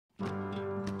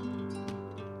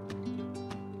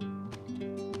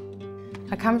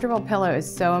A comfortable pillow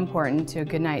is so important to a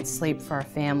good night's sleep for a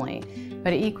family,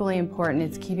 but equally important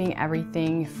is keeping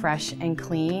everything fresh and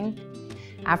clean.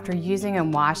 After using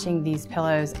and washing these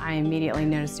pillows, I immediately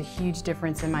noticed a huge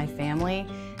difference in my family.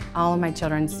 All of my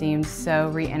children seemed so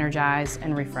re-energized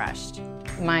and refreshed.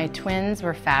 My twins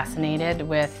were fascinated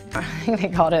with, I think they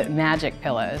called it magic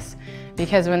pillows,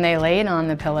 because when they laid on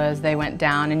the pillows, they went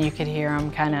down and you could hear them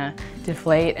kind of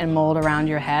deflate and mold around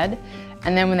your head.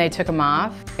 And then when they took them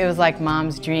off, it was like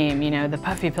mom's dream, you know, the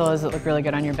puffy pillows that look really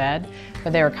good on your bed,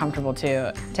 but they were comfortable too.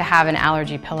 To have an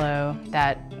allergy pillow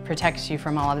that protects you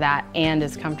from all of that and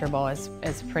is comfortable is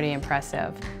pretty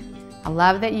impressive. I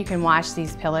love that you can wash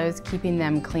these pillows, keeping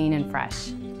them clean and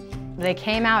fresh. They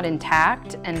came out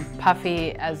intact and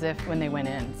puffy as if when they went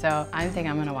in, so I think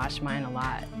I'm gonna wash mine a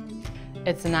lot.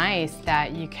 It's nice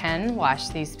that you can wash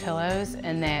these pillows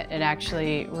and that it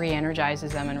actually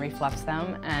re-energizes them and refluffs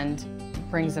them and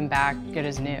brings them back good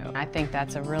as new. I think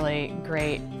that's a really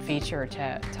great feature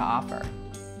to offer.